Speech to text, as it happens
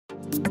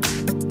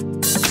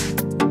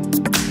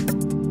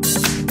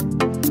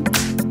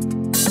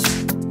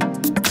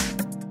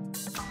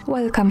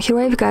Welcome, here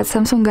I've got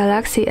Samsung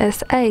Galaxy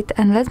S8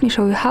 and let me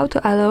show you how to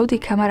allow the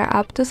camera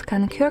app to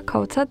scan QR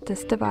codes at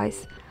this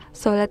device.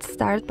 So let's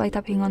start by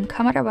tapping on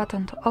camera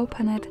button to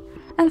open it,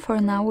 and for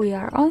now we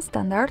are on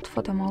standard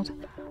photo mode.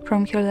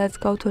 From here let's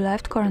go to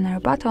left corner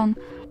button.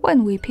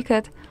 When we pick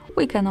it,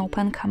 we can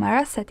open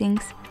camera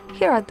settings.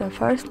 Here at the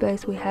first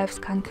place we have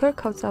scan QR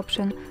codes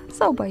option,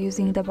 so by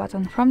using the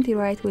button from the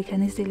right we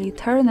can easily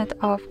turn it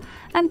off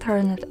and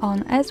turn it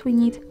on as we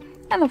need.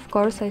 And of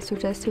course I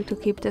suggest you to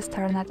keep this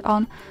turned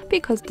on,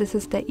 because this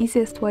is the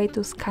easiest way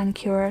to scan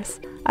QRs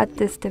at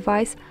this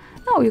device.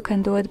 Now you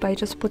can do it by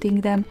just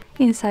putting them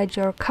inside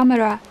your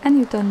camera and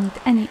you don't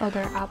need any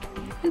other app.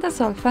 And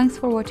that's all, thanks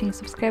for watching,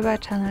 subscribe our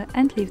channel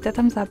and leave the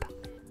thumbs up.